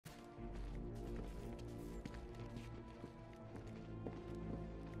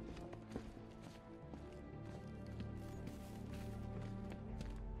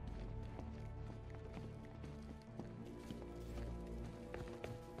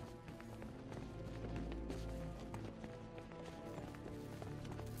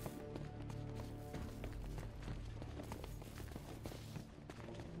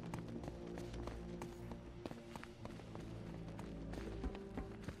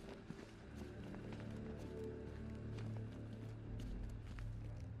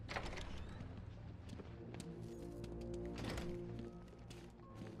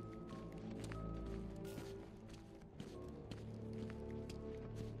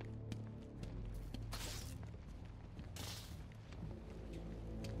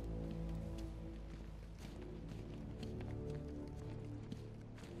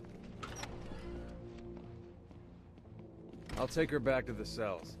I'll take her back to the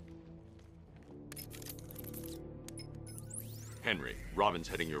cells. Henry, Robin's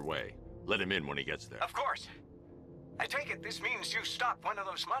heading your way. Let him in when he gets there. Of course. I take it this means you stopped one of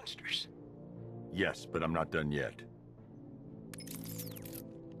those monsters. Yes, but I'm not done yet.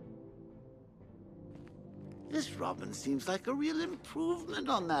 This Robin seems like a real improvement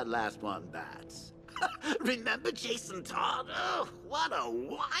on that last one, Bats. Remember Jason Todd? Oh, what a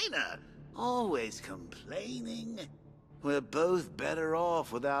whiner! Always complaining. We're both better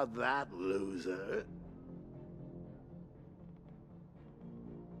off without that loser.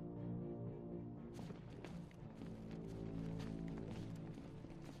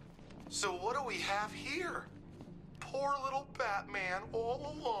 So what do we have here? Poor little Batman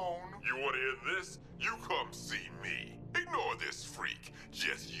all alone. You want to hear this? You come see me. Ignore this freak.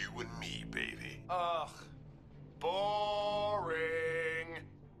 Just you and me, baby. Ugh. Boring.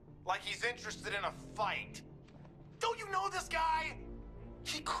 Like he's interested in a fight. Don't you know this guy?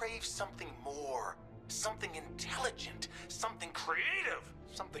 He craves something more. Something intelligent. Something creative.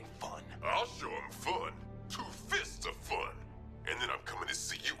 Something fun. I'll show him fun. 2 fists of fun. And then I'm coming to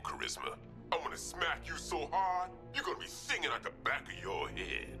see you, Charisma. I'm gonna smack you so hard, you're gonna be singing at the back of your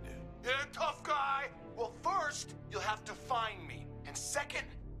head. Yeah, tough guy. Well, first, you'll have to find me. And second,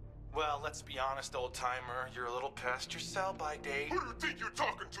 well, let's be honest, old-timer, you're a little past your sell-by date. Who do you think you're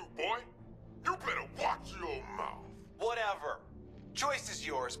talking to, boy? You better watch your mouth. Whatever. Choice is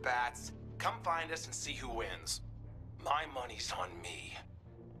yours, Bats. Come find us and see who wins. My money's on me.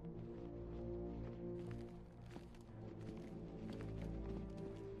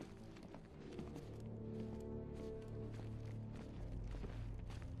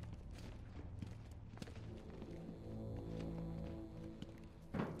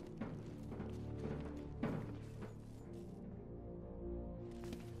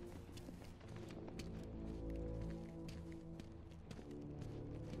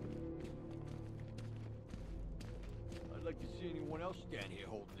 I'd like to see anyone else stand here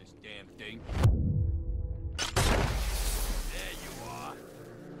holding this damn thing. There you are.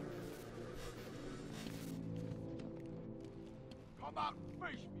 Come out and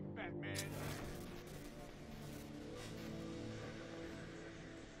face me, Batman.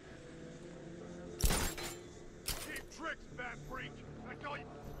 Cheap tricks, Bat Freak. I tell you,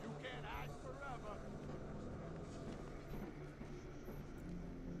 you can't hide forever.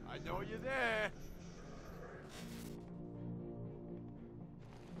 I know you're there.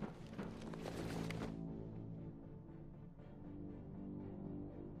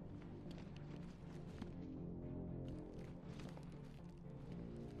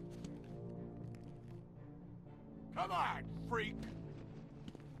 Come on, freak!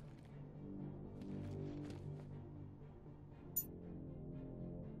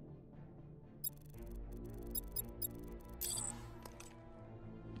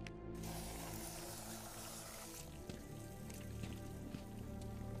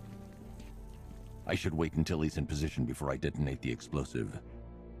 I should wait until he's in position before I detonate the explosive.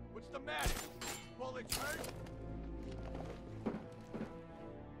 What's the matter? Bullets hurt?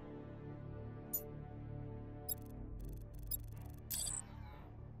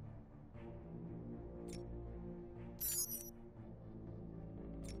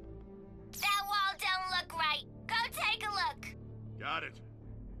 That wall don't look right. Go take a look. Got it.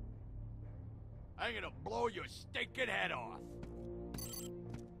 I'm gonna blow your stinking head off.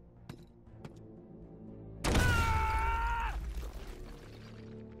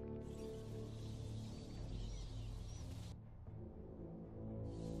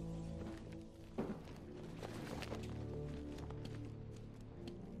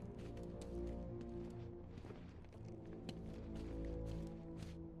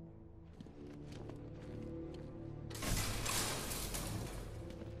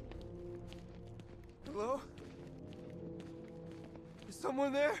 Hello? Is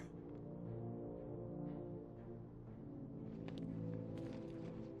someone there?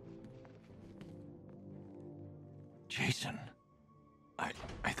 Jason, I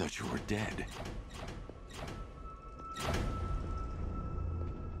thought you were dead.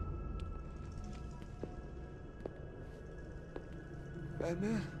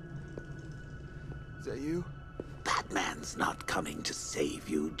 Batman? Is that you? Batman's not coming to save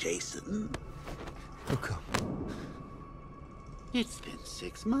you, Jason. How come? It's been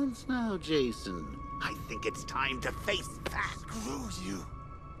 6 months now, Jason. I think it's time to face facts. Screw you.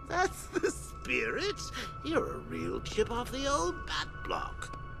 That's the spirit. You're a real chip off the old bat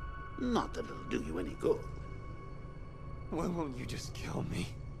block. Not that it'll do you any good. Why won't you just kill me?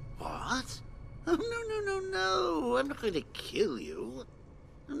 What? Oh, no. I'm not going to kill you.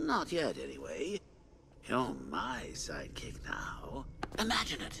 Not yet, anyway. You're my sidekick now.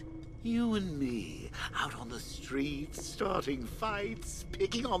 Imagine it. You and me, out on the streets, starting fights,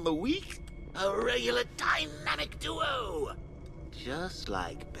 picking on the weak. A regular dynamic duo. Just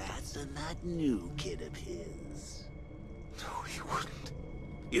like Bats and that new kid of his. No, he wouldn't.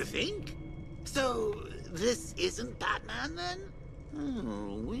 You think? So, this isn't Batman, then?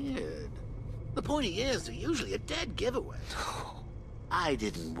 Oh, weird. The pointy ears are usually a dead giveaway. No. I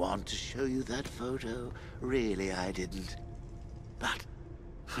didn't want to show you that photo. Really, I didn't. But,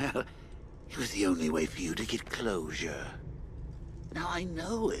 well, it was the only way for you to get closure. Now, I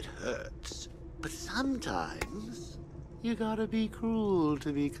know it hurts, but sometimes you gotta be cruel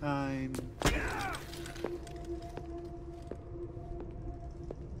to be kind.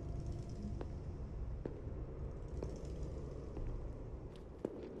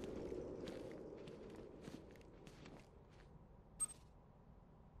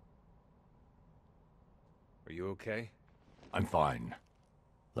 Are you okay? I'm fine.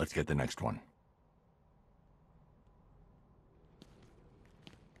 Let's get the next one.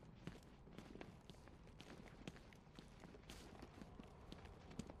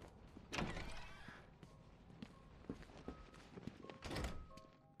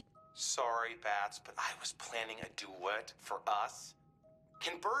 Sorry, Bats, but I was planning a duet for us.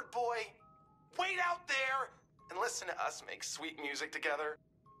 Can Bird Boy wait out there and listen to us make sweet music together?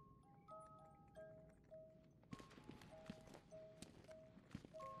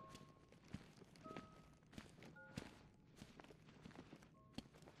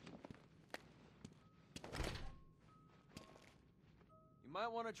 You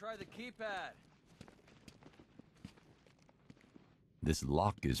might want to try the keypad. This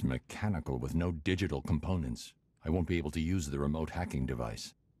lock is mechanical with no digital components. I won't be able to use the remote hacking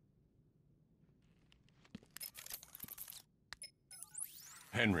device.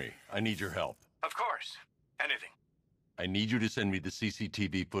 Henry, I need your help. Of course. Anything. I need you to send me the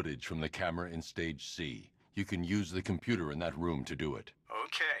CCTV footage from the camera in Stage C. You can use the computer in that room to do it.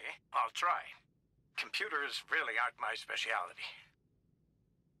 Okay, I'll try. Computers really aren't my specialty.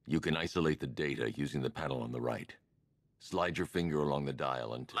 You can isolate the data using the panel on the right. Slide your finger along the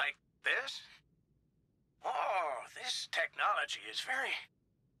dial until... Like this? Oh, this technology is very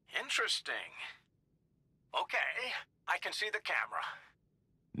interesting. Okay, I can see the camera.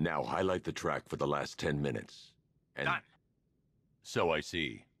 Now highlight the track for the last 10 minutes. And... Done. So I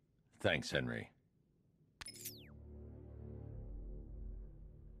see. Thanks, Henry.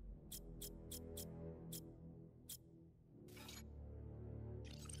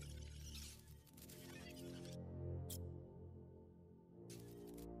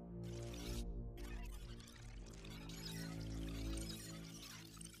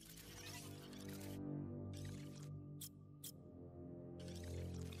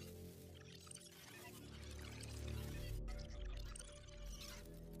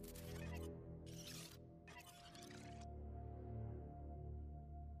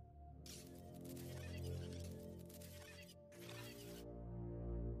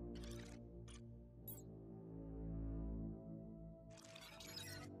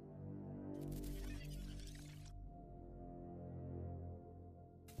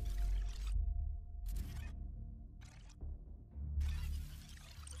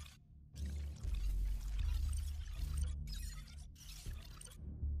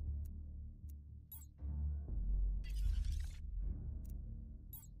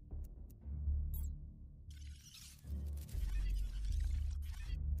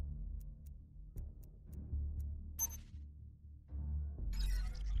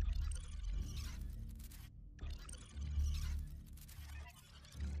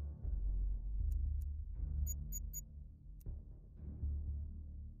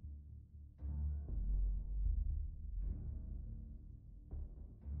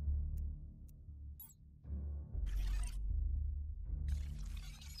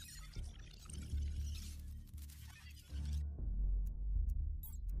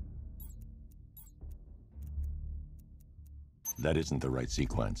 That isn't the right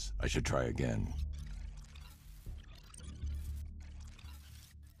sequence. I should try again.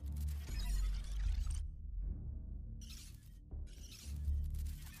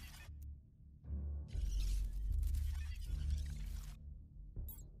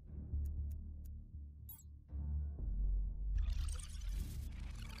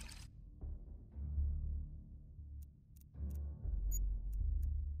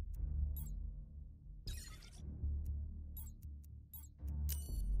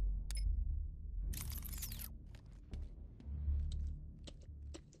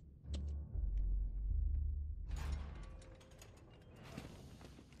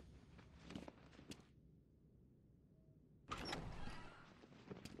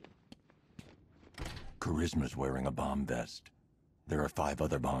 Charisma's wearing a bomb vest. There are 5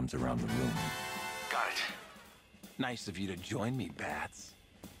 other bombs around the room. Got it. Nice of you to join me, Bats.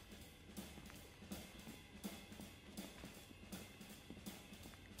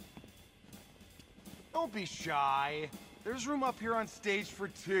 Don't be shy. There's room up here on stage for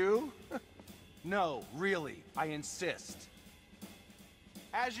 2. No, really, I insist.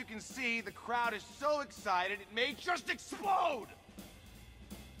 As you can see, the crowd is so excited it may just explode!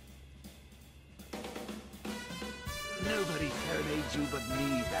 Nobody serenades you but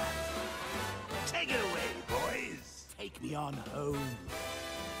me, Bats. Take it away, boys. Take me on home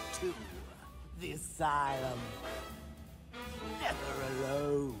to the asylum. Never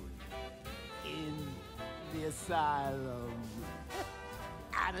alone in the asylum.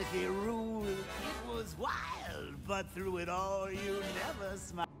 Anarchy ruled. It was wild, but through it all, you never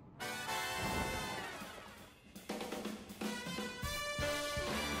smiled.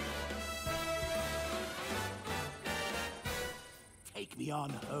 Take me on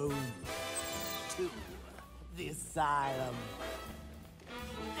home to the asylum.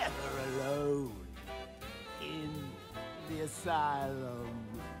 Never alone in the asylum.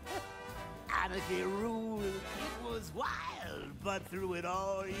 Anarchy ruled. It was wild, but through it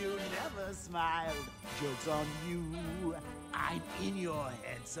all you never smiled. Joke's on you. I'm in your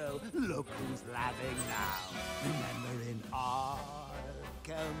head, so look who's laughing now. Remember in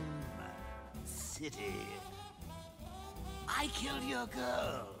Arkham City, I killed your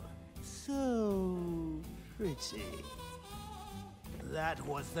girl. So pretty. That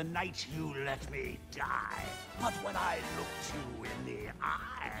was the night you let me die. But when I looked you in the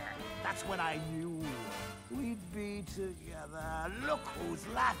eye, that's when I knew we'd be together. Look who's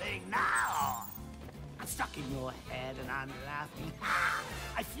laughing now. I'm stuck in your head and I'm laughing. Ah,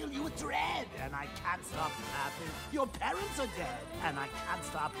 I fill you with dread and I can't stop laughing. Your parents are dead and I can't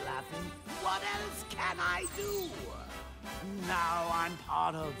stop laughing. What else can I do? Now I'm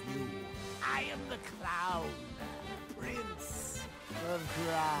part of you. I am the clown, prince of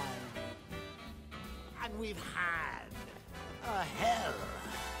crime. And we've had a hell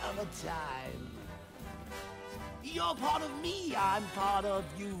of a time. You're part of me, I'm part of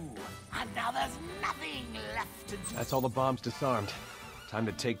you. And now there's nothing left to do. That's all the bombs disarmed. Time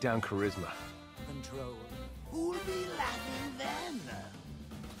to take down Charisma. Control. Who'll be laughing then?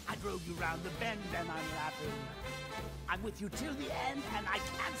 I drove you round the bend and I'm laughing. I'm with you till the end and I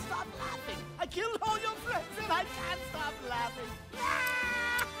can't stop laughing. I killed all your friends and I can't stop laughing.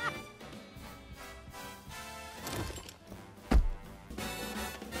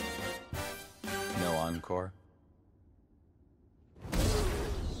 No encore?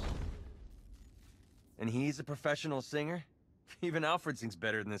 And he's a professional singer? Even Alfred sings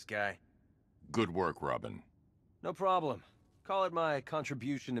better than this guy. Good work, Robin. No problem. Call it my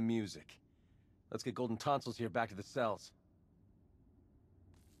contribution to music. Let's get Golden Tonsils here back to the cells.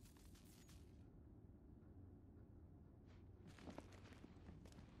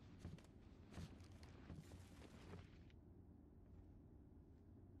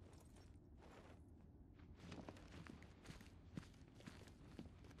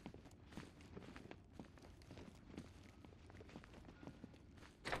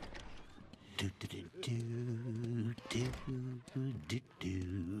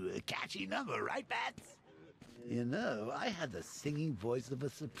 Catchy number, right, Bats? You know, I had the singing voice of a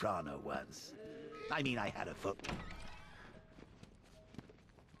soprano once. I mean, I had a foot.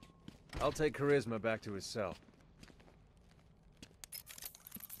 I'll take Charisma back to his cell.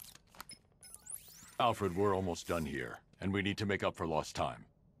 Alfred, we're almost done here, and we need to make up for lost time.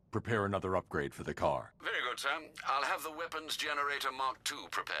 Prepare another upgrade for the car. Very good, sir. I'll have the weapons generator Mark II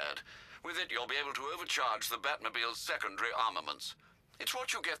prepared. With it, you'll be able to overcharge the Batmobile's secondary armaments. It's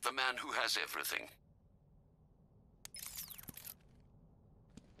what you get the man who has everything.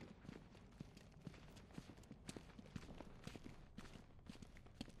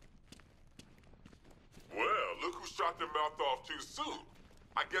 Well, look who shot their mouth off too soon.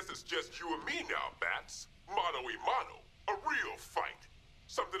 I guess it's just you and me now, Bats. Mano a mano. A real fight.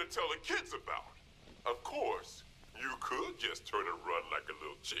 Something to tell the kids about. Of course, you could just turn and run like a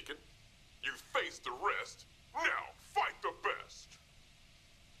little chicken. You face the rest. Now, fight the best.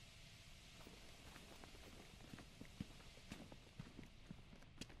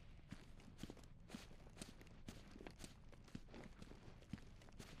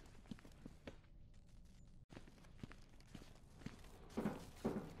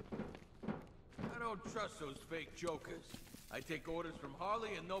 I don't trust those fake jokers. I take orders from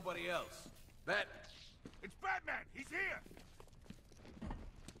Harley and nobody else. It's Batman! He's here!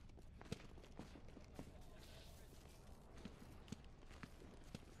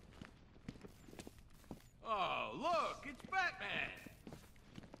 look, it's Batman!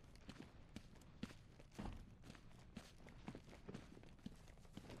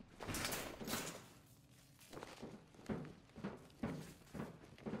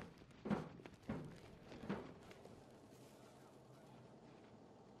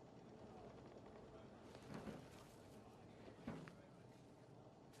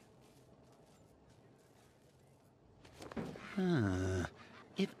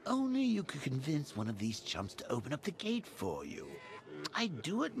 If only you could convince one of these chumps to open up the gate for you. I'd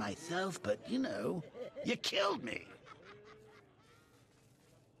do it myself, but, you know, you killed me.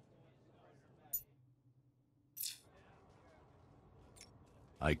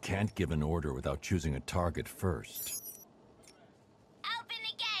 I can't give an order without choosing a target first. Open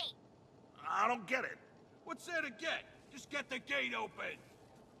the gate! I don't get it. What's there to get? Just get the gate open!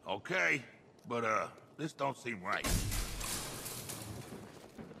 Okay, but, this don't seem right.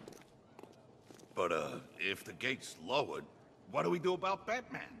 But, if the gate's lowered, what do we do about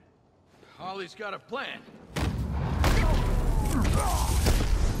Batman? Harley's got a plan.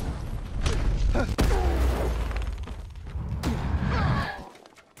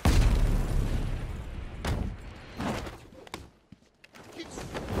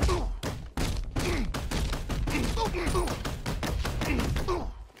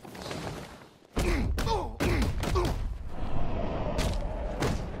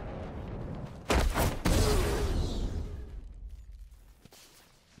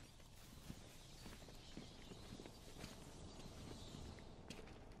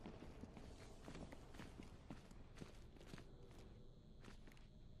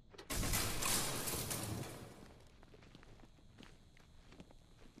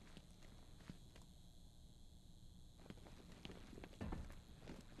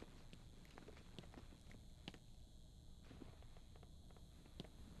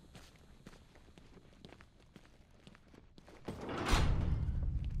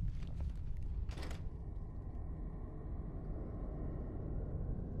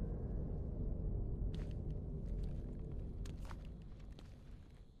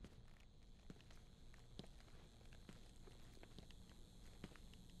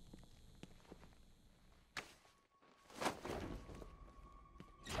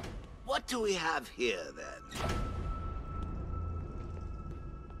 What do we have here, then?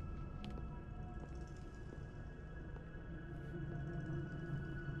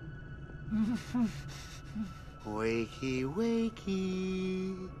 Wakey,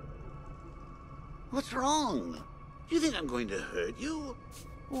 wakey. What's wrong? Do you think I'm going to hurt you?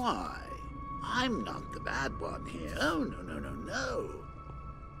 Why? I'm not the bad one here. Oh, no.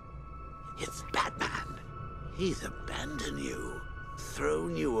 It's Batman. He's abandoned you.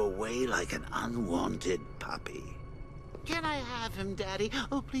 Thrown you away like an unwanted puppy. Can I have him, Daddy?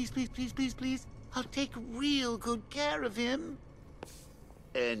 Oh, please. I'll take real good care of him.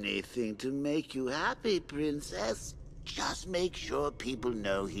 Anything to make you happy, Princess. Just make sure people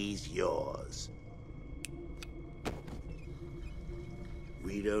know he's yours.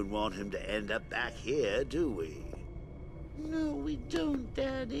 We don't want him to end up back here, do we? No, we don't,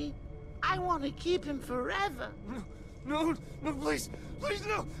 Daddy. I want to keep him forever. No, please,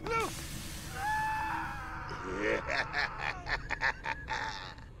 no!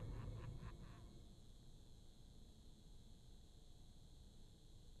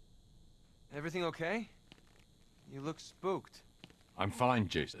 Everything okay? You look spooked. I'm fine,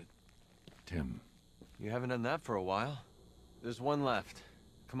 Jason. Tim. You haven't done that for a while. There's one left.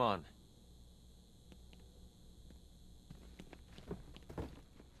 Come on.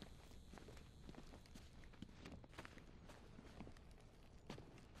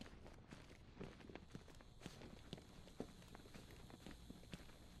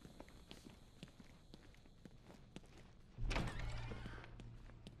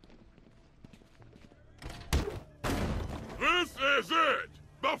 This is it!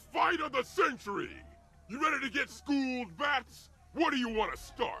 The fight of the century! You ready to get schooled, Bats? What do you want to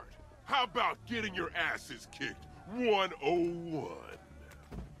start? How about getting your asses kicked 101?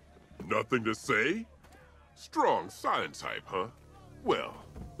 Nothing to say? Strong sign type, huh? Well,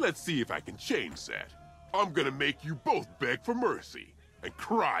 let's see if I can change that. I'm gonna make you both beg for mercy and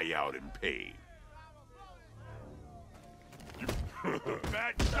cry out in pain.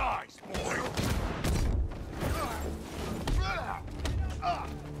 Bat dies, boy!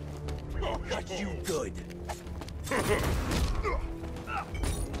 Got you good.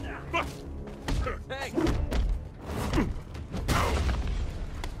 Hey!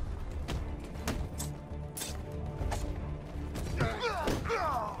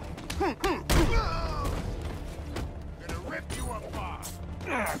 Gonna rip you apart!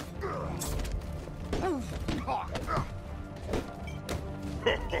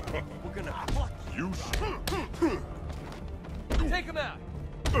 We're gonna fuck You Take him out!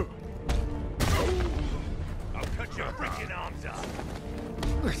 I'll cut your freaking arms off.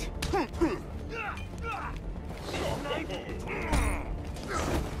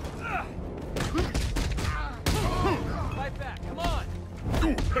 Fight back, come on!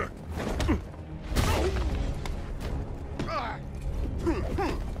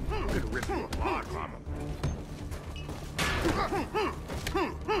 I'm gonna rip you apart, Mama.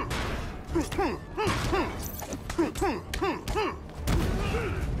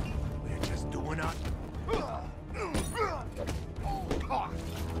 We're just doing our...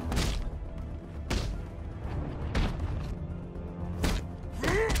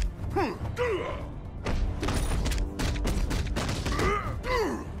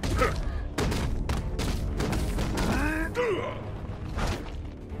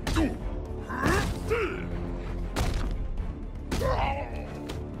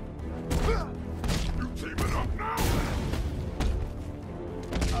 You teaming up now?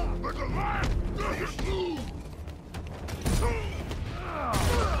 Look alive!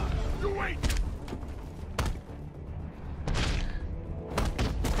 You ain't!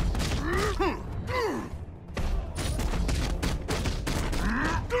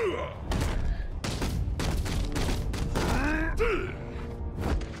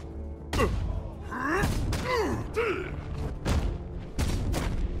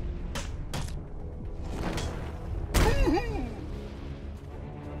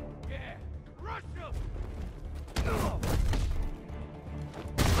 Yeah, rush him!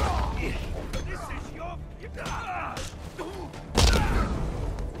 This is your...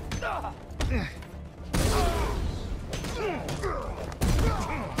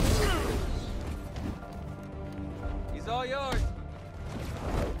 He's all yours!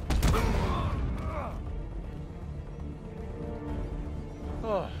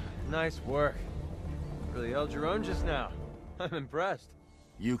 Oh, nice work. Really held your own just now. I'm impressed.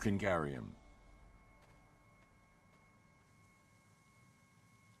 You can carry him.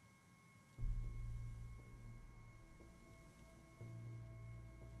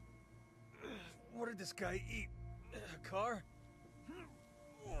 What did this guy eat? A car?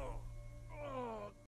 Oh.